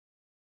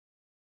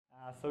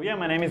So yeah,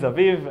 my name is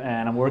Aviv,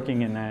 and I'm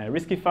working in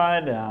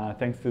Riskified.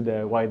 Thanks to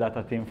the Y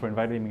Data team for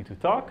inviting me to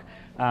talk.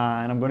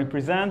 And I'm going to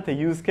present a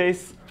use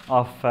case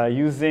of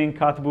using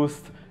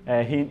CatBoost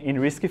in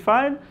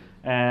Riskified.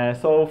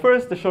 So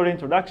first, a short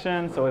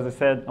introduction. So as I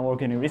said, I'm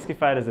working in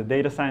Riskified as a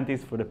data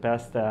scientist for the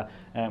past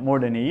more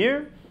than a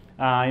year.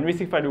 In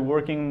Riskified, we're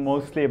working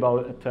mostly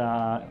about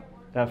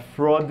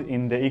fraud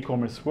in the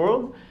e-commerce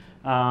world.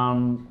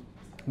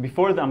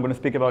 Before that, I'm going to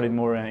speak about it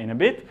more in a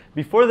bit.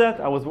 Before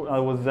that, I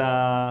was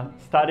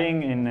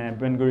studying in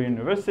Ben-Gurion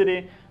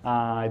University.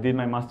 I did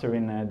my master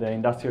in the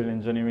Industrial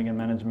Engineering and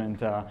Management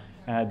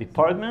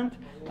department.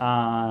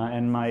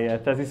 And my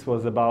thesis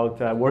was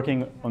about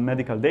working on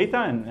medical data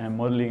and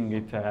modeling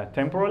it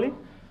temporally.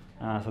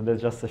 So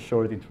that's just a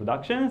short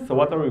introduction. So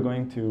what are we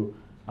going to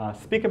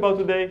speak about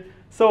today?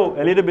 So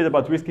a little bit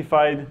about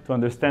Riskified to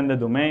understand the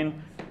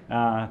domain,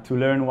 to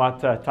learn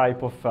what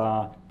type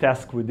of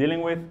task we're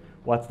dealing with,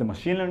 what's the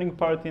machine learning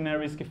part in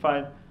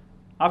Riskified.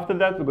 After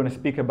that, we're going to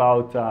speak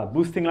about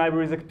boosting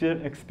libraries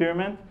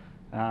experiment.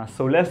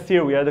 So last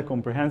year, we had a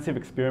comprehensive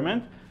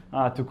experiment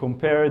to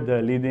compare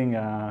the leading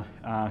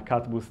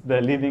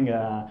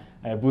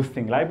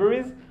boosting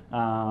libraries.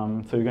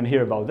 So you're going to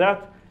hear about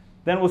that.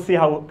 Then we'll see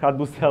how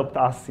CatBoost helped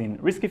us in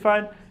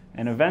Riskified.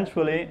 And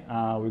eventually,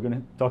 we're going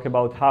to talk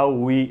about how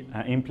we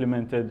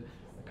implemented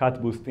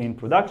CatBoost in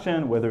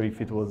production, whether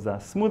if it was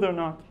smooth or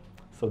not.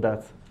 So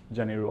that's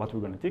generally what we're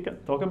going to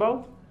talk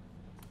about.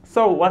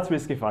 So what's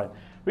Riskified?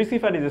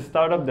 Riskified is a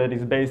startup that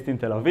is based in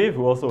Tel Aviv.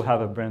 We also have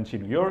a branch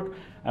in New York.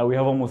 We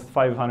have almost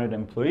 500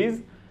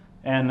 employees.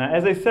 And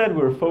as I said,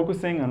 we're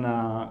focusing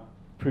on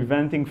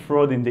preventing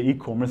fraud in the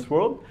e-commerce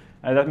world.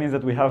 That means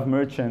that we have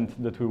merchants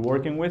that we're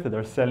working with that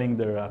are selling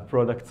their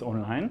products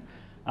online.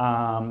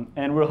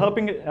 And we're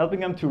helping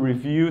them to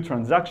review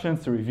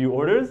transactions, to review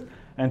orders,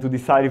 and to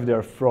decide if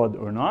they're fraud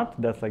or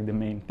not. That's like the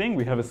main thing.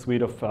 We have a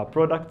suite of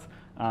products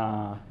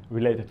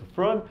related to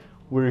fraud.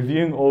 We're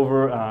reviewing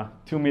over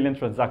 2 million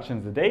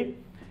transactions a day.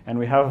 And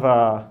we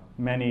have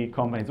many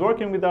companies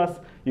working with us.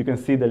 You can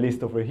see the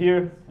list over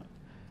here.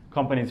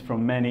 Companies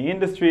from many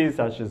industries,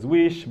 such as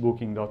Wish,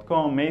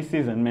 Booking.com,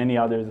 Macy's, and many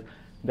others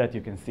that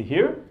you can see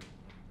here.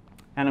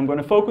 And I'm going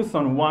to focus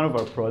on one of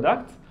our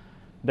products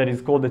that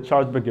is called the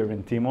chargeback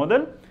guarantee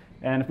model.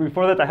 And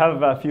before that, I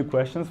have a few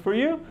questions for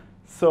you.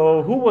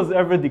 So who was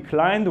ever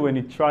declined when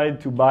you tried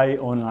to buy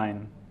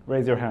online?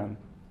 Raise your hand.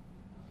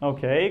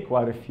 OK,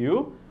 quite a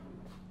few.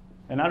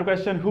 Another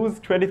question, whose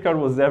credit card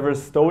was ever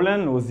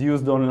stolen, was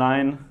used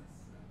online?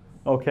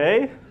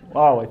 OK,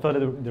 wow, I thought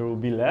there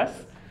would be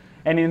less.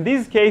 And in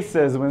these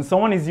cases, when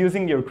someone is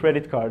using your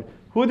credit card,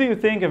 who do you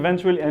think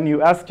eventually, and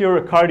you ask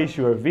your card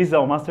issuer, Visa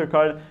or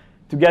MasterCard,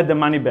 to get the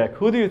money back,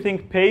 who do you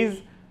think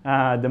pays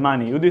the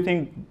money? Who do you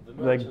think,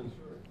 like?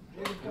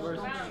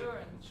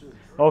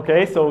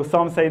 OK, so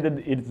some say that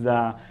it's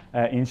the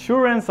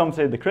insurance, some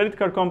say the credit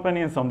card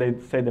company, and some they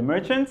say the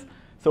merchants.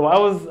 So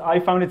I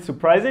found it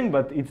surprising,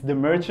 but it's the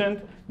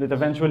merchant that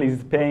eventually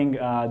is paying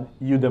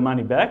you the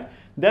money back.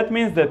 That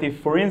means that if,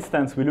 for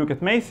instance, we look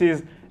at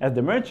Macy's as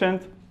the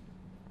merchant,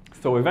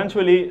 so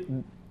eventually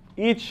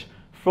each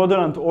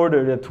fraudulent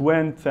order that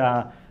went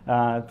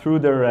through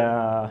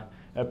their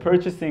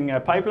purchasing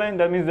pipeline,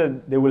 that means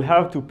that they will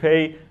have to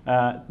pay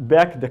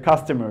back the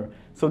customer.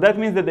 So that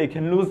means that they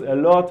can lose a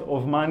lot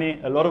of money,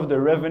 a lot of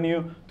their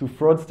revenue to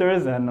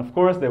fraudsters, and of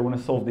course they want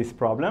to solve this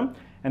problem,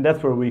 and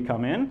that's where we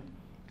come in.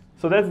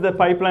 So that's the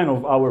pipeline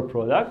of our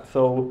product.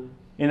 So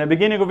in the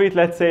beginning of it,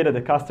 let's say that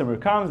the customer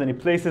comes and he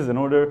places an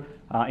order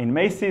in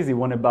Macy's. He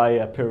wants to buy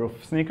a pair of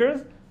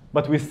sneakers,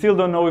 but we still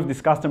don't know if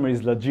this customer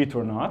is legit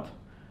or not.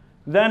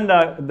 Then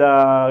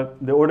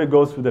the order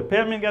goes through the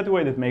payment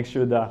gateway that makes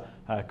sure the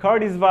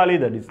card is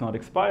valid, that it's not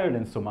expired,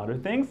 and some other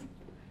things.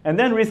 And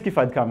then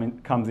Riskified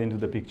comes into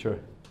the picture.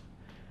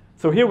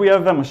 So here we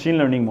have a machine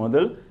learning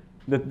model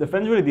that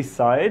eventually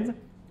decides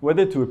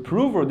whether to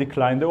approve or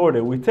decline the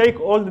order. We take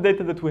all the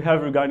data that we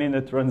have regarding the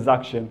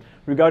transaction,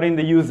 regarding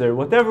the user,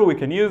 whatever we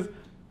can use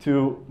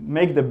to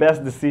make the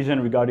best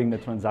decision regarding the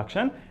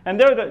transaction. And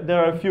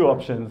there are a few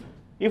options.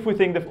 If we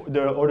think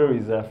the order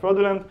is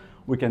fraudulent,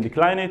 we can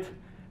decline it.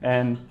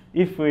 And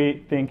if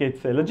we think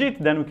it's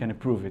legit, then we can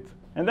approve it.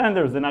 And then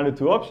there's another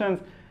two options.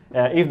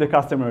 If the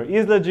customer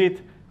is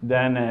legit,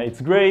 then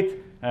it's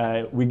great.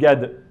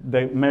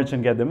 The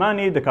merchant gets the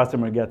money, the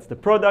customer gets the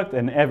product,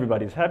 and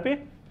everybody's happy.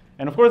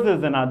 And of course,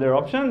 there's another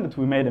option that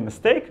we made a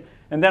mistake.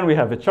 And then we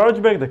have a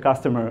chargeback. The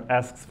customer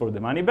asks for the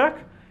money back.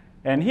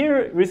 And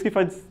here,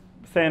 Riskified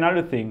say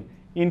another thing.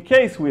 In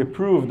case we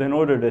approved an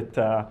order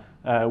that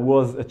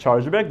was a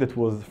chargeback that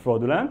was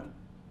fraudulent,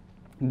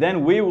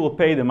 then we will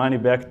pay the money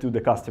back to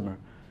the customer.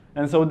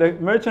 And so the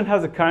merchant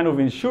has a kind of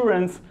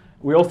insurance.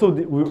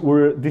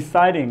 We're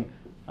deciding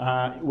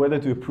whether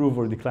to approve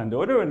or decline the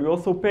order. And we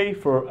also pay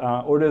for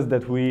orders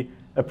that we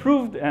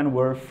approved and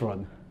were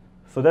fraud.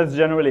 So that's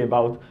generally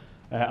about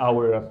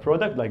our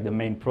product, like the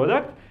main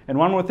product. And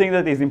one more thing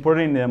that is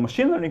important in the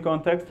machine learning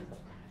context,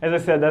 as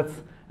I said, that's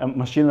a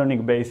machine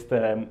learning-based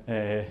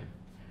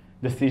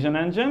decision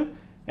engine.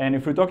 And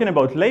if we're talking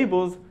about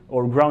labels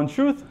or ground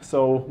truth,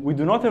 so we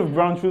do not have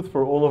ground truth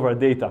for all of our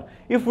data.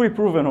 If we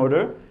prove an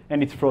order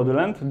and it's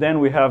fraudulent, then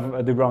we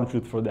have the ground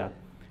truth for that.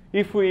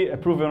 If we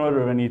approve an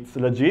order and it's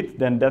legit,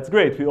 then that's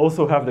great. We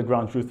also have the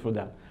ground truth for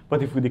that.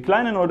 But if we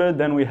decline an order,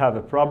 then we have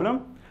a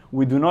problem.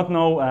 We do not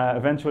know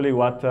eventually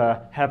what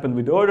happened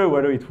with the order,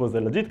 whether it was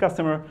a legit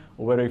customer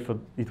or whether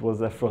it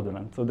was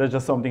fraudulent. So that's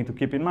just something to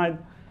keep in mind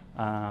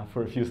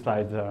for a few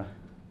slides.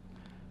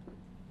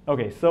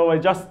 OK, so I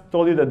just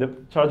told you that the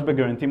chargeback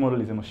guarantee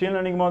model is a machine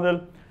learning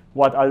model.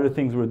 What other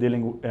things we're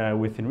dealing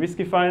with in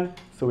Riskified?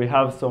 So we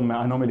have some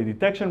anomaly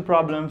detection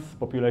problems,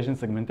 population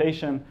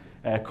segmentation,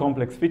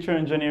 complex feature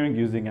engineering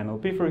using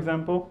NLP, for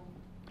example.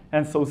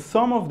 And so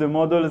some of the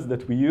models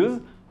that we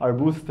use are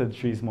boosted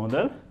trees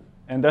model.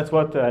 And that's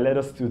what led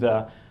us to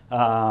the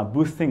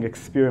boosting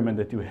experiment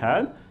that you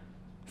had.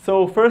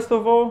 So first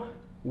of all,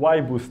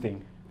 why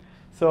boosting?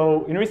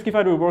 So in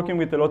Riskified, we're working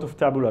with a lot of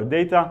tabular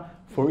data.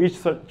 For each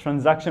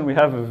transaction, we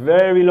have a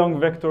very long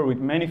vector with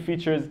many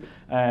features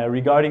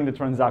regarding the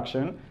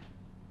transaction.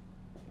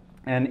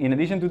 And in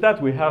addition to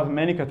that, we have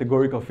many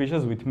categorical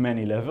features with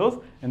many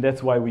levels. And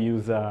that's why we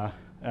use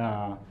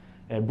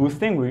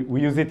boosting.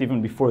 We use it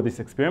even before this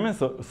experiment.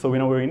 So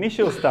in our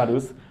initial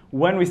status,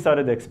 when we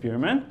started the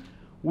experiment,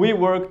 we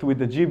worked with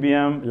the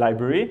GBM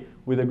library,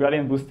 with the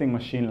gradient boosting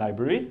machine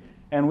library.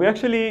 And we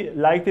actually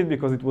liked it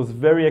because it was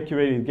very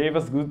accurate. It gave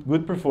us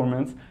good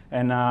performance.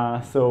 And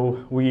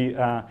so we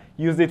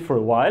used it for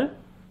a while.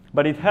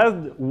 But it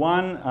had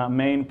one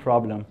main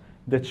problem.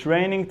 The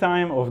training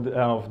time of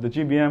the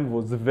GBM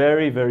was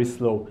very, very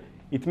slow.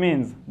 It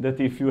means that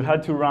if you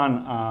had to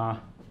run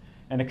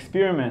an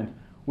experiment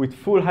with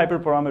full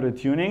hyperparameter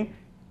tuning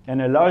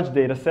and a large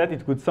data set,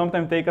 it could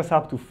sometimes take us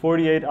up to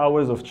 48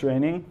 hours of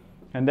training.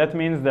 And that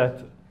means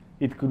that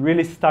it could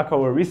really stack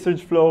our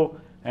research flow.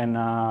 And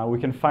we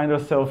can find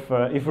ourselves,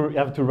 if we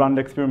have to run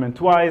the experiment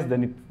twice,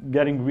 then it's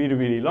getting really,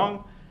 really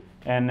long.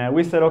 And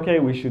we said, OK,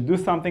 we should do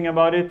something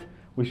about it.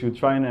 We should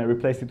try and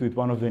replace it with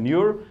one of the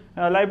newer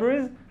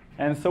libraries.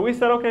 And so we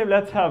said, OK,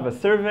 let's have a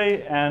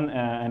survey and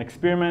an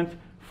experiment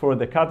for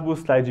the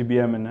CatBoost,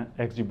 LightGBM, and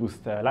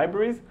XGBoost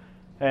libraries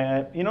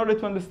in order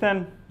to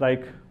understand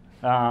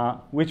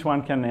which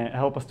one can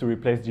help us to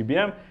replace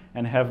GBM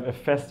and have a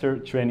faster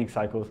training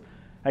cycles.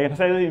 I can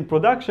say that in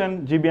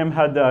production, GBM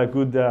had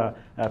good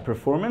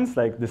performance,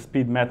 like the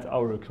speed met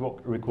our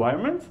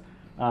requirements.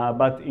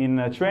 But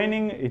in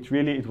training, it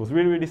was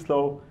really, really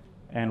slow,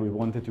 and we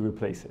wanted to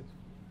replace it.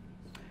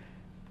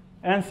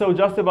 And so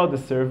just about the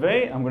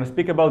survey, I'm going to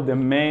speak about the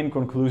main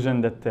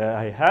conclusion that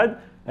I had.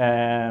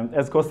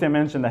 As Kostya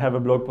mentioned, I have a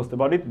blog post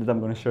about it that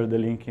I'm going to share the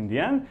link in the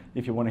end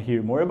if you want to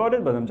hear more about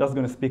it. But I'm just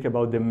going to speak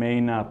about the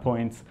main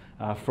points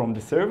from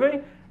the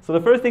survey. So the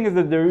first thing is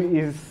that there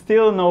is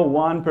still no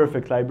one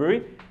perfect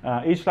library.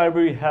 Each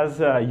library has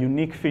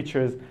unique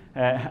features.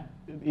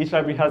 Each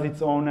library has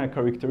its own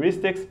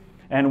characteristics.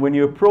 And when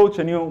you approach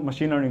a new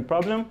machine learning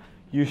problem,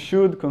 you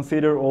should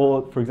consider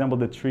all, for example,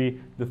 the three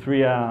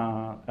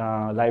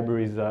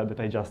libraries that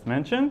I just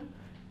mentioned.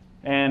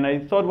 And I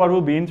thought what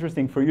would be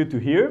interesting for you to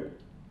hear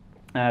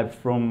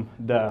from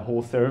the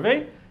whole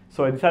survey.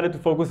 So I decided to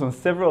focus on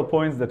several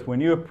points that when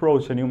you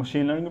approach a new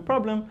machine learning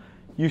problem,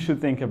 you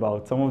should think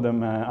about. Some of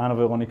them Anna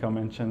Veronica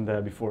mentioned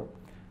before.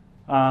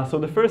 So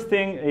the first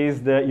thing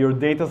is your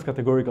data's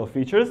categorical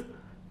features.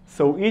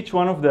 So each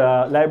one of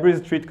the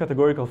libraries treat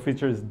categorical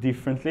features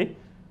differently.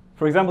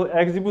 For example,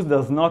 XGBoost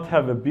does not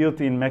have a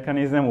built-in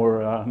mechanism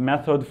or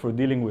method for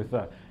dealing with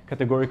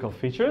categorical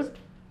features.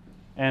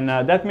 And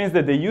that means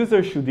that the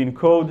user should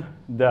encode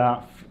the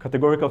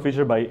categorical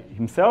feature by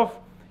himself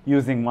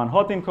using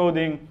one-hot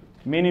encoding,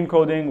 min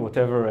encoding,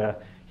 whatever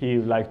he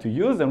would like to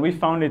use. And we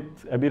found it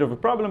a bit of a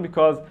problem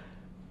because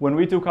when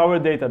we took our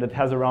data that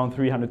has around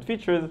 300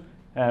 features,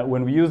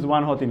 when we used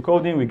one-hot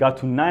encoding, we got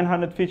to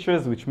 900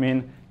 features, which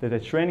means that the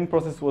training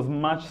process was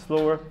much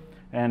slower.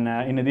 And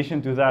in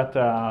addition to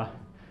that,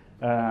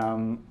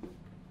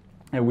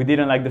 we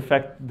didn't like the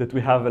fact that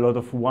we have a lot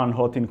of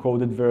one-hot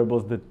encoded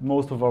variables, that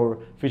most of our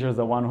features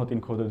are one-hot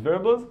encoded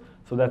variables.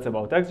 So that's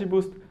about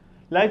XGBoost.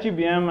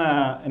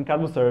 LightGBM and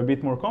CatBoost are a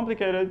bit more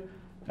complicated.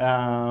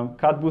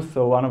 CatBoost,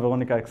 so Anna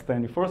Veronica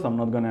explained before, so I'm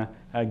not going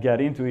to get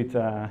into it.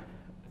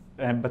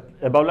 But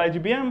about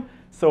LightGBM,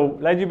 so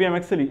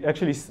LightGBM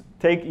actually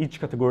takes each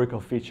categorical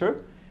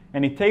feature,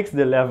 and it takes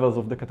the levels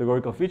of the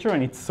categorical feature,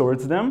 and it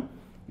sorts them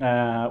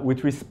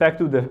with respect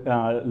to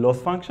the loss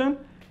function.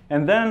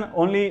 And then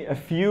only a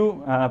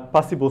few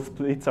possible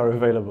splits are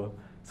available.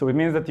 So it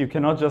means that you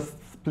cannot just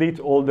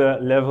split all the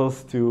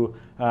levels to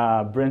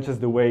branches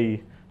the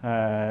way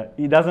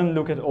it doesn't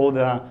look at all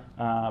the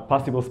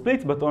possible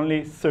splits, but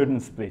only certain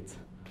splits.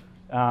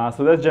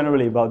 So that's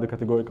generally about the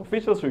categorical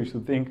features, so you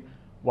should think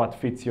what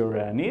fits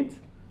your needs.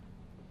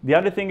 The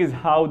other thing is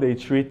how they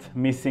treat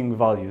missing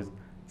values.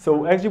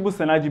 So XGBoost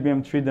and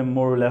LightGBM treat them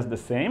more or less the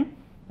same.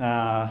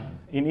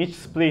 In each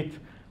split,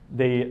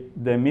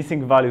 the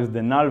missing values,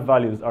 the null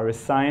values, are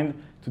assigned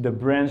to the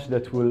branch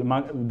that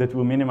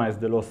will minimize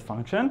the loss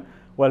function,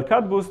 while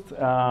CatBoost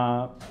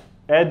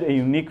add a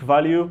unique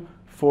value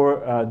for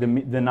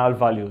the null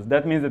values.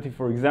 That means that if,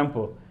 for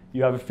example,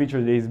 you have a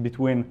feature that is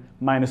between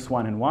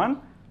 -1 and 1,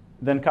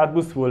 then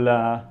CatBoost will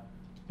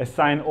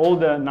assign all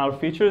the null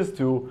features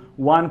to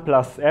 1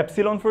 plus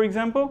epsilon, for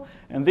example.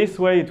 And this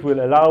way, it will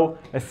allow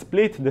a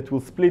split that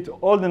will split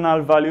all the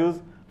null values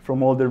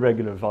from all the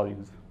regular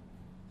values.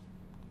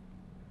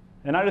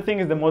 Another thing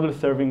is the model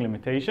serving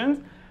limitations.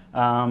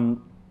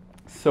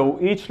 So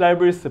each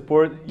library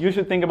support, you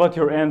should think about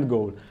your end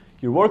goal.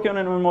 You're working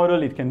on a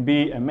model, it can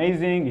be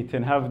amazing, it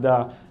can have the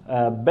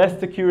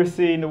best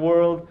accuracy in the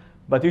world,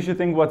 but you should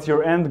think what's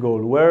your end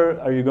goal? Where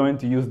are you going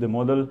to use the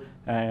model?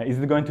 Is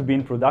it going to be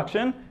in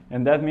production?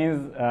 And that means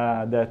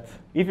that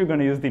if you're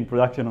going to use it in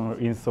production or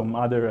in some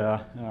other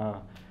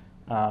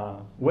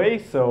way,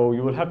 so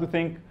you will have to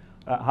think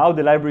how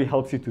the library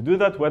helps you to do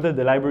that, whether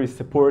the library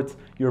supports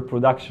your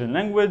production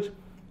language,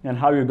 and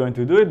how you're going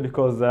to do it,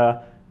 because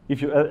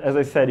if you, as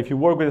I said, if you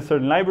work with a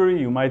certain library,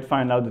 you might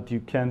find out that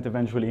you can't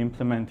eventually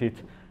implement it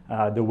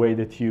the way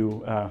that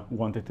you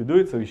wanted to do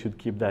it, so you should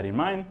keep that in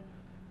mind.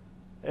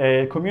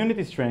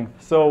 Community strength.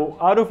 So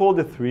out of all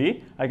the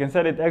three, I can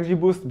say that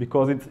XGBoost,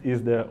 because it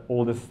is the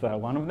oldest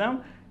one of them,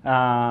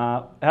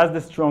 has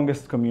the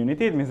strongest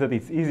community. It means that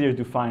it's easier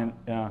to find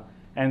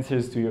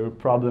answers to your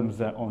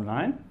problems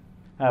online.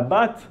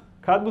 But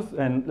CatBoost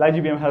and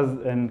LightGBM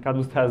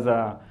CatBoost has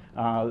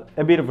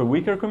a bit of a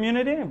weaker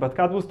community, but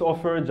CatBoost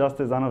offers,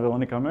 just as Anna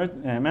Veronica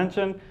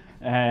mentioned,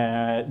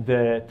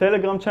 the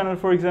Telegram channel,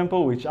 for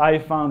example, which I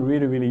found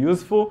really, really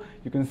useful.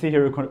 You can see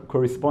here a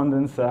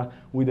correspondence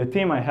with the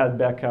team I had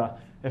back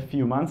a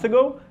few months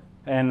ago.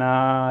 And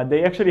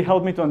they actually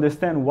helped me to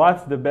understand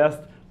what's the best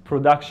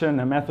production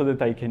method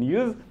that I can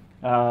use.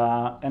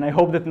 And I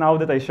hope that now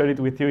that I shared it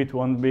with you, it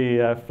won't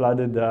be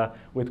flooded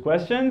with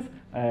questions.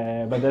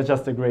 But that's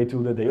just a great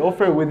tool that they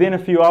offer. Within a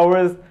few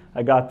hours,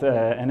 I got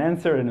an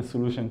answer and a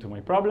solution to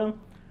my problem.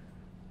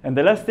 And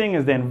the last thing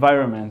is the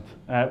environment.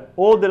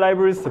 All the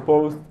libraries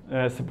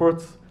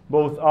supports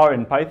both R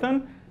and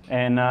Python.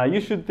 And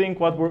you should think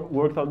what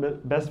worked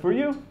out best for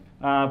you.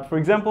 For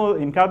example,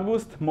 in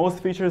CatBoost, most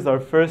features are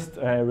first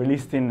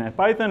released in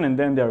Python, and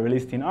then they are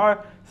released in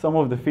R. Some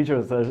of the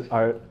features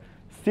are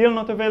still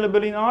not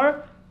available in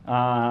R.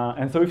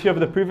 And so if you have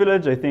the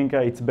privilege, I think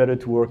it's better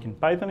to work in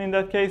Python in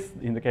that case,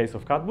 in the case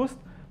of CatBoost.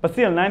 But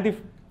still,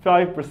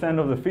 95%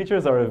 of the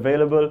features are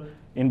available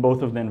in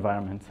both of the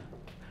environments.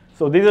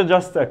 So these are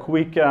just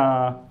quick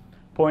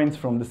points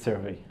from the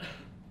survey.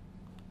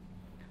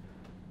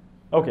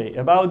 OK,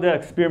 about the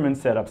experiment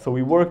setup. So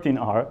we worked in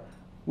R.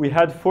 We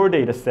had 4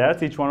 data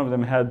sets. Each one of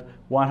them had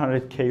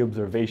 100K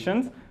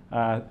observations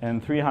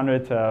and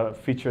 300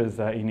 features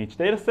in each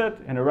data set.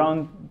 And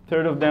around a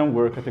third of them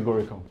were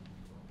categorical.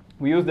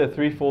 We used a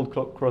 3-fold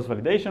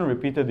cross-validation,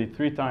 repeated it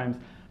 3 times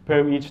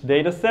per each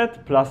data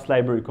set, plus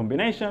library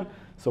combination.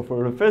 So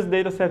for the first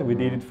data set, we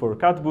did it for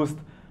CatBoost,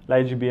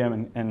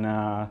 LightGBM,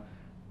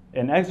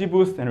 and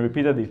XGBoost, and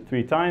repeated it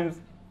 3 times.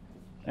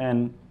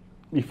 And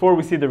before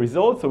we see the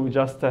results, so we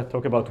just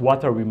talk about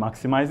what are we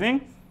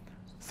maximizing.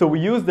 So we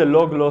use the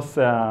log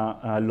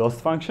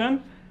loss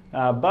function,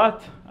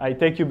 but I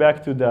take you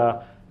back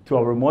to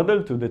our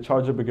model, to the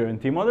chargeable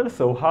guarantee model.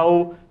 So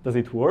how does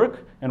it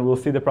work? And we'll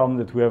see the problem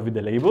that we have with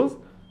the labels.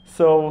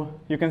 So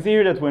you can see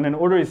here that when an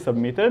order is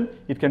submitted,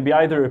 it can be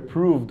either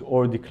approved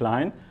or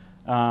declined.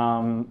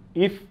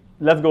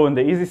 Let's go on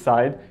the easy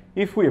side.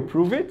 If we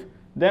approve it,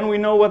 then we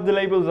know what the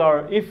labels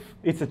are. If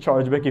it's a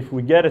chargeback, if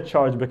we get a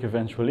chargeback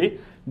eventually,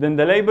 then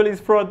the label is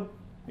fraud.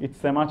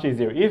 It's much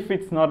easier. If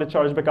it's not a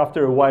chargeback,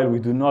 after a while we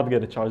do not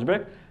get a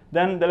chargeback,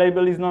 then the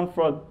label is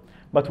non-fraud.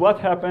 But what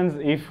happens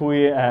if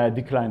we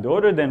decline the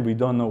order? Then we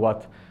don't know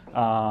what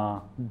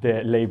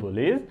the label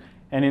is.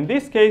 And in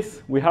this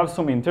case, we have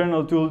some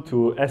internal tool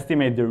to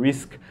estimate the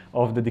risk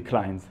of the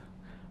declines.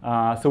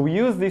 So we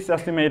use this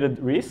estimated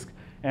risk,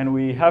 and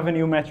we have a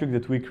new metric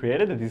that we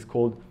created that is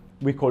called,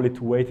 we call it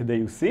weighted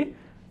AUC.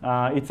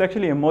 It's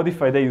actually a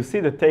modified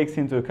AUC that takes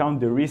into account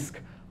the risk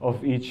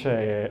of each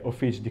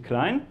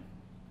decline.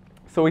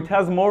 So it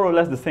has more or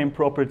less the same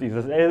properties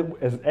as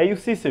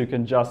AUC, so you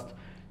can just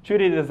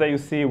treat it as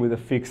AUC with a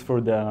fix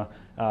for the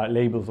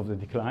labels of the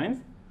declines.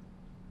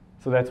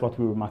 So that's what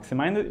we were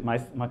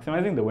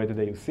maximizing, the weighted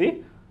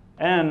AUC.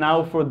 And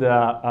now for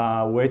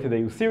the weighted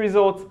AUC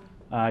results,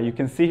 you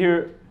can see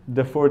here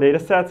the 4 data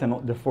sets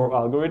and the 4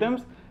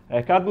 algorithms.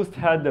 CatBoost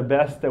had the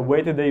best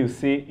weighted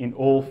AUC in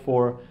all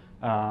 4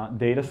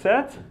 data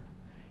sets.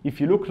 If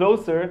you look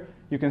closer,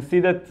 you can see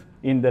that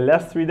in the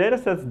last 3 data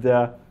sets,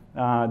 the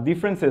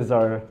differences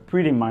are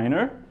pretty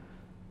minor.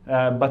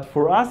 But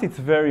for us, it's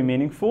very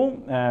meaningful.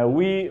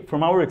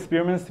 From our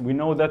experiments, we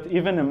know that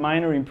even a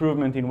minor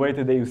improvement in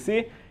weighted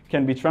AUC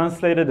can be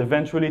translated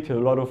eventually to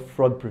a lot of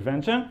fraud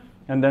prevention.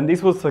 And then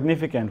this was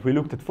significant. We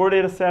looked at 4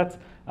 data sets.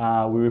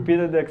 We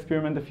repeated the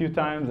experiment a few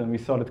times, and we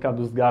saw that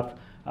CatBoost got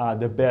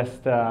the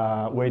best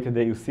weighted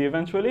AUC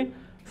eventually.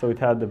 So it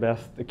had the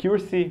best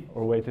accuracy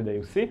or weighted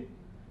AUC.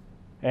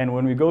 And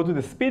when we go to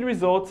the speed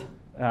results,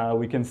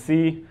 we can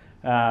see,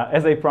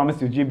 as I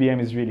promised you, GBM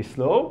is really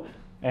slow.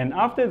 And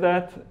after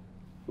that,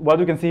 what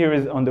we can see here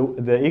is on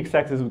the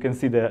x-axis, we can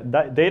see the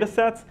data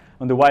sets.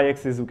 On the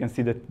y-axis, we can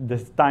see the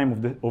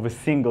time of a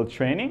single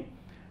training.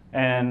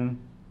 And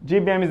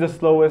GBM is the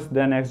slowest,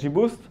 then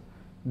XGBoost,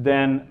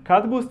 then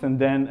CatBoost, and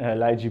then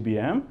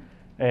LightGBM,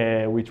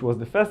 which was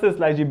the fastest.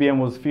 LightGBM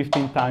was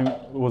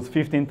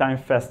 15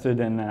 times faster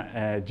than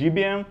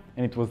GBM,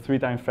 and it was 3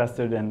 times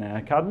faster than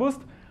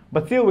CatBoost.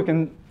 But still, we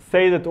can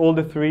say that all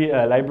the three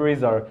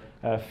libraries are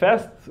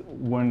fast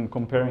when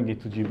comparing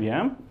it to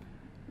GBM.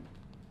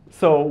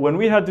 So when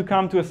we had to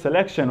come to a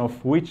selection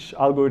of which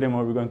algorithm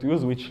are we going to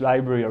use, which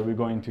library are we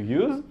going to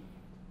use,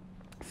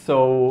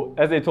 so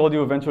as I told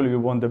you, eventually we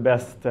want the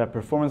best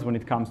performance when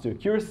it comes to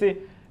accuracy.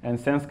 And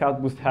since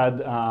CatBoost had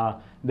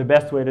the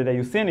best weighted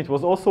AUC, and it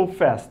was also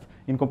fast.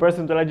 In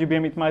comparison to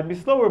LightGBM, it might be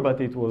slower,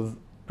 but it was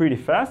pretty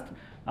fast.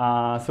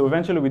 So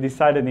eventually we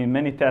decided in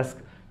many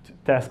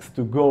tasks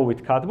to go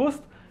with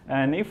CatBoost.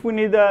 And if we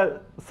need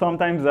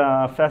sometimes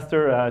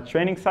faster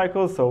training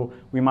cycles, so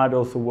we might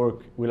also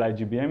work with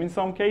LightGBM in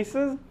some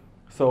cases.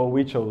 So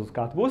we chose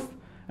CatBoost.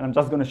 And I'm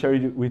just going to share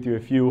with you a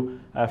few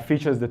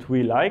features that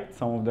we liked.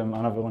 Some of them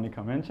Anna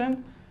Veronica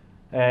mentioned.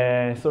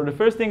 So the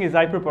first thing is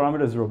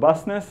hyperparameters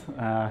robustness.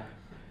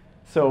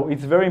 So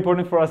it's very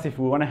important for us if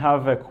we want to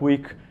have a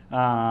quick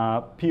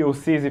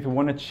POCs, if we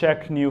want to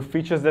check new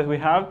features that we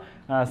have.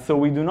 So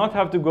we do not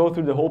have to go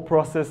through the whole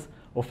process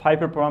of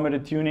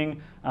hyperparameter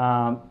tuning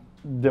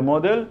the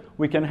model.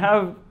 We can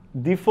have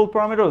default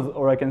parameters,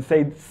 or I can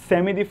say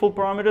semi-default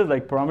parameters,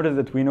 like parameters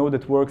that we know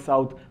that works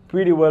out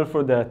pretty well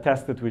for the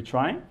test that we're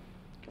trying.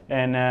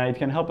 And it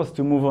can help us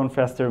to move on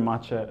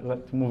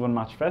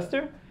much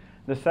faster.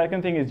 The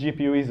second thing is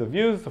GPU ease of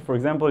use. So for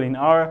example, in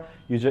R,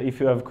 if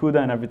you have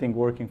CUDA and everything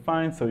working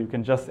fine, so you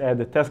can just add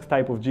the task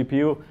type of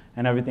GPU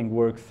and everything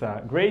works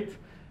great.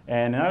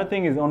 And another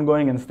thing is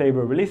ongoing and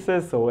stable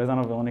releases. So as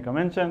Anna Veronica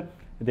mentioned,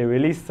 they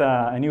release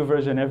a new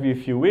version every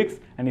few weeks.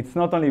 And it's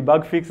not only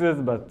bug fixes,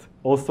 but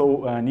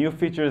also new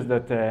features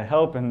that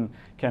help and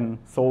can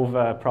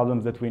solve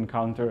problems that we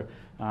encounter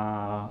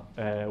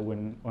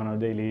on our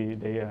daily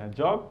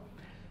job.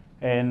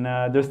 And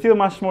there's still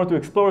much more to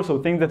explore, so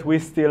things that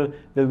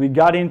we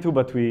got into,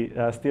 but we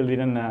still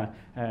didn't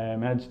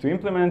manage to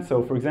implement.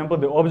 So for example,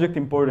 the object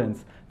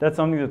importance. That's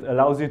something that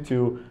allows you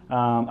to,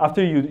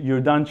 after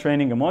you're done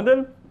training a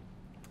model,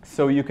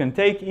 so you can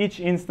take each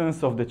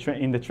instance of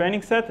in the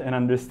training set and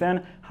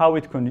understand how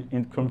it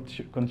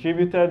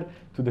contributed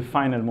to the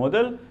final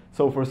model.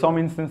 So for some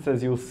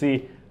instances, you'll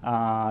see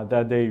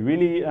that they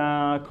really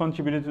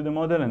contributed to the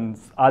model, and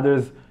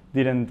others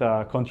didn't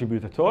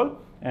contribute at all.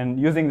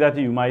 And using that,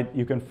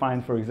 you can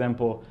find, for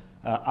example,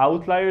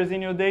 outliers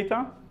in your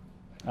data.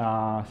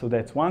 So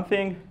that's one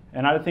thing.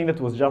 Another thing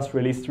that was just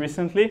released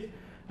recently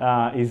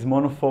is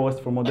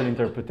monoforest for model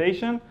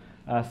interpretation.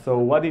 So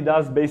what it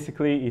does,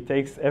 basically, it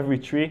takes every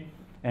tree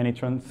and it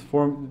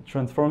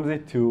transforms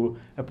it to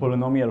a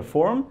polynomial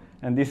form.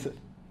 And this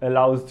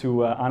allows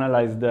to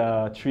analyze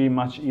the tree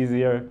much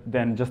easier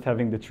than just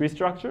having the tree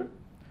structure.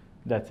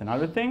 That's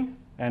another thing.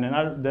 And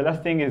the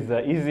last thing is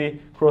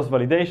easy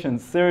cross-validation,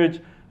 search,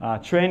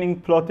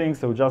 training plotting.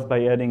 So just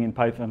by adding in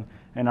Python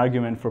an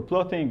argument for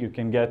plotting, you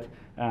can get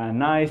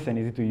nice and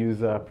easy to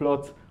use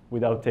plots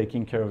without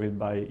taking care of it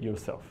by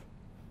yourself.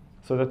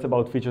 So that's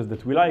about features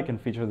that we like and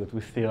features that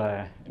we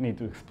still need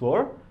to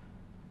explore.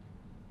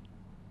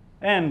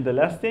 And the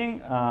last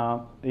thing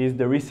is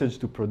the research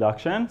to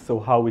production, so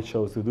how we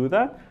chose to do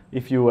that.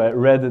 If you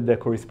read the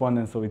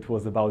correspondence, so it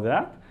was about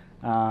that.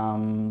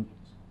 And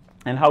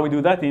how we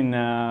do that in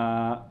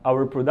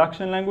our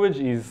production language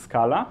is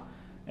Scala.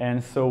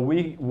 And so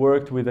we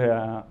worked with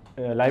a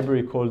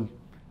library called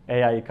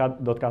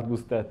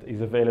AI.CatBoost that is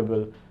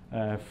available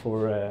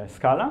for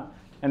Scala.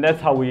 And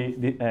that's how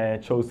we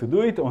chose to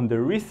do it. On the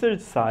research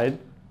side,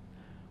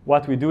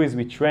 what we do is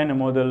we train a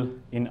model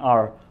in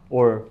R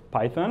or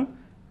Python.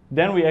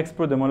 Then we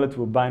export the model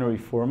to a binary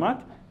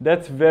format.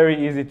 That's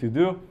very easy to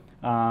do.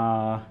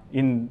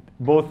 In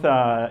both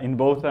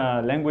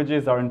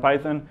languages, R and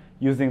Python,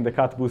 using the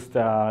CatBoost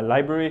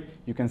library,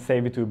 you can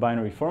save it to a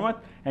binary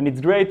format. And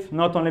it's great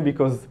not only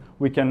because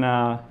we can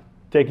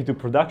take it to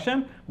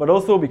production, but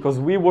also because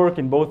we work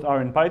in both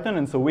R and Python.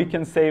 And so we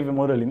can save a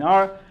model in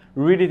R,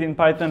 read it in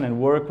Python,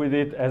 and work with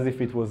it as if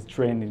it was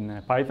trained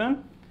in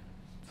Python.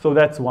 So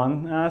that's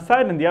one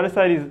side. And the other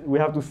side is we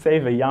have to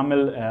save a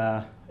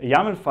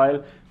YAML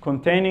file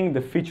containing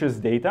the features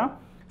data.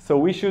 So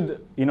we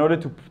should, in order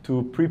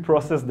to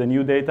pre-process the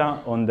new data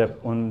on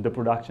the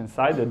production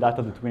side, the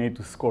data that we need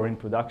to score in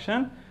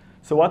production.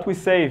 So what we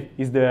save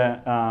is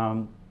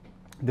the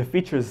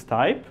features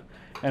type.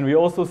 And we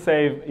also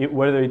save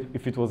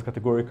if it was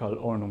categorical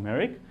or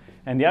numeric.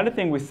 And the other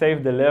thing, we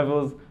save the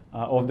levels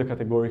of the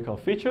categorical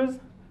features.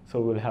 So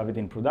we'll have it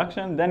in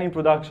production. Then in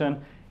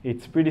production,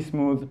 it's pretty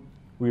smooth.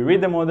 We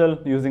read the model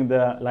using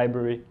the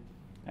library.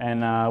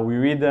 And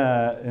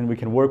and we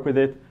can work with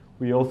it.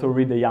 We also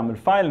read the YAML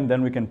file, and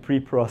then we can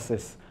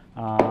pre-process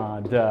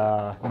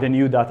the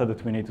new data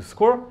that we need to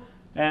score.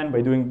 And by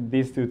doing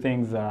these two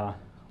things,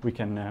 we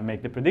can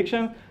make the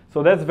prediction.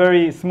 So that's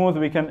very smooth.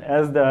 We can,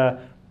 as the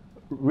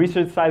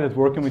research side that's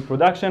working with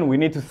production, we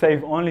need to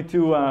save only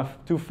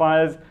two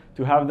files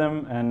to have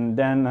them, and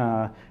then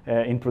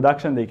in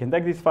production they can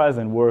take these files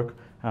and work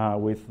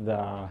with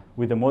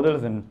the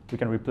models, and we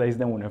can replace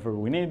them whenever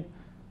we need.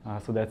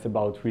 So that's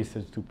about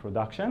research to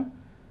production.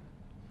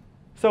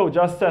 So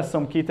just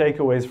some key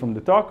takeaways from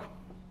the talk.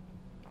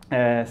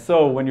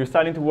 So when you're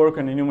starting to work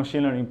on a new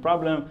machine learning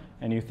problem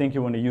and you think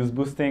you want to use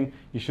boosting,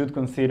 you should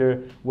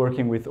consider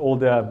working with all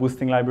the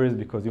boosting libraries,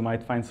 because you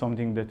might find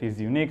something that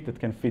is unique that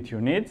can fit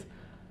your needs.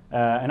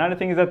 Another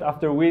thing is that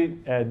after we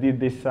did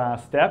this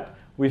step,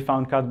 we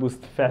found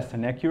CatBoost fast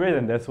and accurate,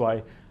 and that's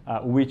why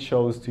we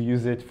chose to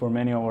use it for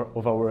many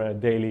of our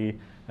daily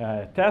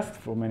tasks,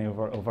 for many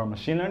of our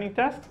machine learning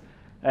tasks.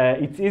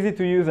 It's easy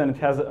to use, and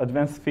it has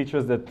advanced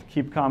features that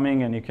keep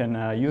coming, and you can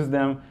use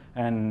them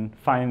and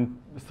find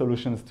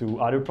solutions to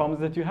other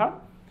problems that you have.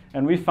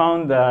 And we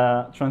found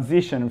the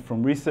transition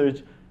from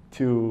research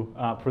to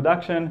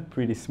production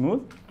pretty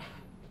smooth.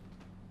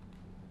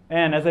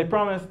 And as I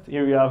promised,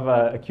 here you have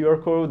a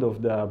QR code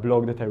of the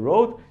blog that I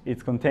wrote.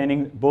 It's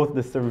containing both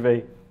the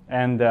survey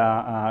and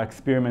the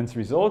experiments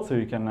results, so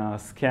you can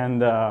scan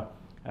the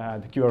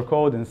QR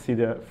code and see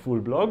the full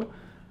blog.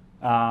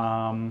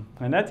 And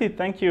that's it.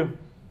 Thank you.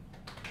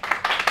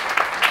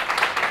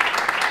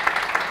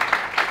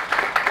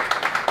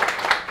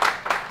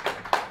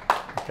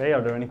 Okay,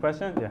 are there any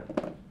questions? Yeah.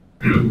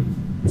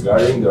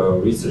 Regarding the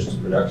research to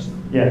production.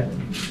 Yeah.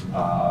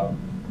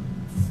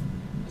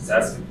 Let's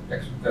ask a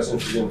question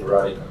for you and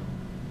Veronica.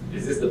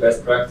 Is this the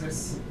best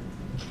practice?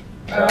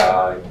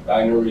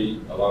 Binary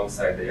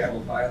alongside the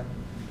YAML file?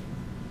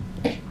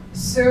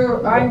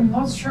 So I'm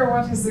not sure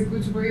what is the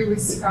good way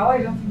with Scala.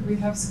 I don't think we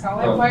have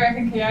Scala. I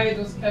think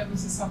AI.CatBoost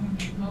is something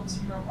not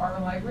from our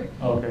library.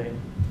 Okay.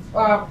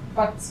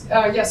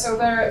 Yeah, so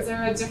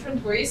there are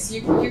different ways.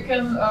 You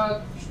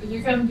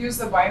can use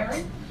the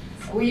binary.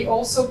 We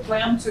also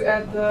plan to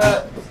add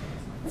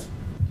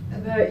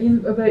the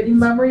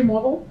in-memory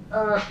model,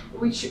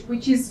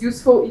 which is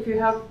useful if you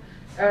have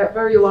a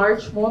very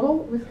large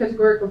model with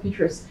categorical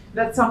features.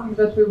 That's something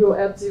that we will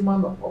add in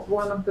one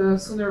of the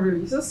sooner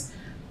releases.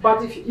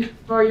 But if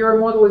your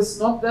model is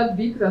not that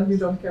big, then you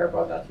don't care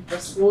about that. You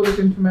just load it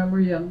into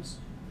memory and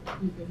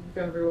you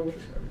can reload it.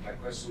 My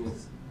question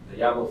is the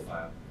YAML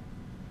file,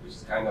 which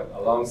is kind of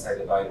alongside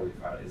the binary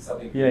file. Is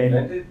something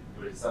invented,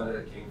 or is something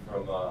that came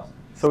from?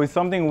 So it's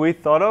something we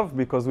thought of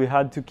because we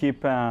had to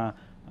keep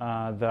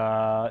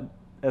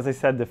as I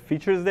said, the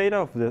features data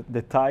of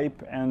the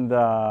type and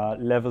the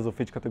levels of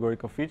each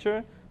categorical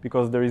feature,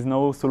 because there is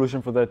no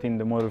solution for that in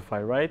the model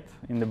file, right?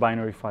 In the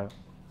binary file.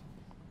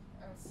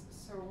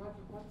 So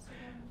what's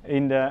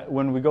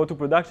when we go to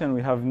production,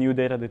 we have new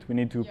data that we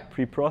need to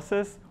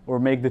pre-process or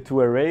make the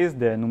two arrays,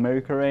 the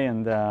numeric array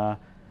and the.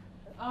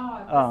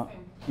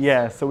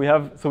 Yeah, so we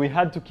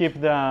had to keep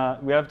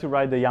we have to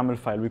write the YAML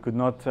file. We could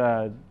not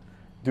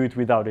do it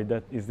without it.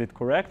 Is it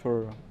correct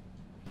or?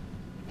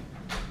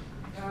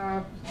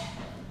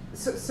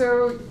 It's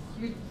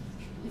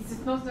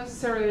not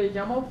necessarily a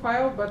YAML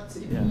file, but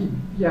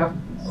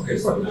Okay,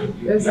 so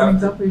you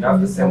have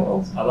to send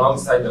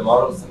alongside the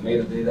model some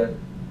metadata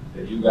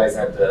that you guys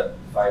have to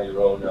find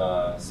your own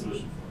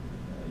solution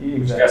for.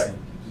 Exactly.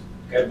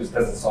 Which CatBoost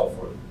doesn't solve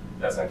for it.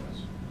 That's my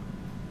question.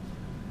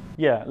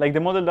 Yeah, like the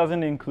model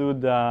doesn't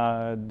include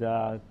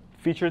the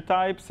feature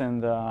types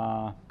and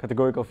the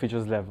categorical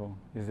features level.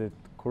 Is it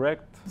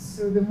correct?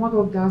 So the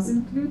model does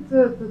include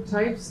the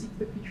types if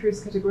the feature is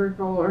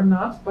categorical or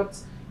not,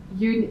 but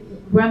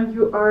when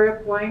you are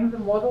applying the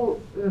model,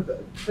 the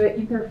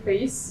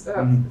interface,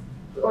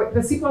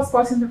 the C++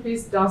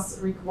 interface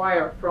does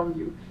require from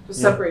you to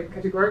separate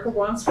categorical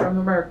ones from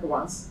numerical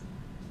ones.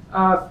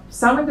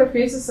 Some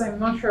interfaces, I'm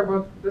not sure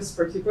about this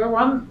particular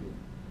one,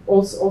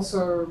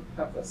 also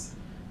have this.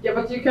 Yeah,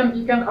 but you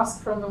can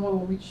ask from the model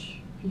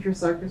which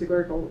features are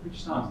categorical,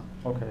 which not.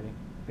 Okay,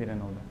 didn't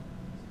know that.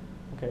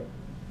 Okay.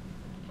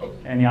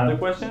 Any other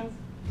questions?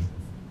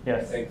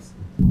 Yes. Thanks.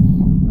 Do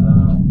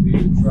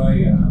you try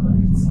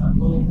like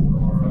ensemble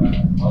or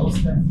model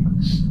stack?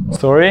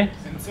 Sorry?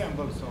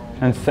 Ensemble.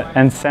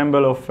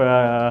 Ensemble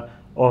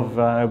of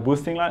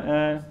boosting.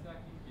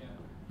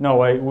 No,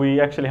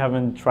 we actually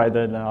haven't tried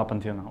that up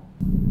until now.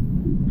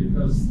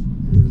 Because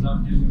this is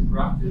not using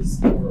practice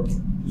or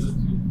just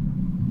to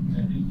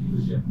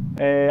use it.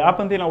 Up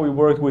until now, we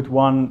worked with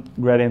one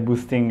gradient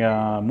boosting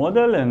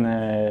model, and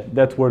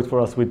that worked for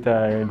us with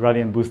a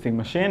gradient boosting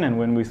machine. And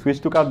when we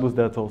switched to CatBoost,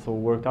 that also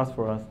worked out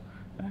for us.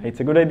 It's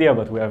a good idea,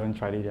 but we haven't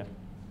tried it yet.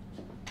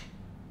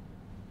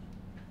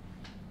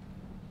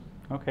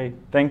 Okay,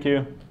 thank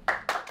you.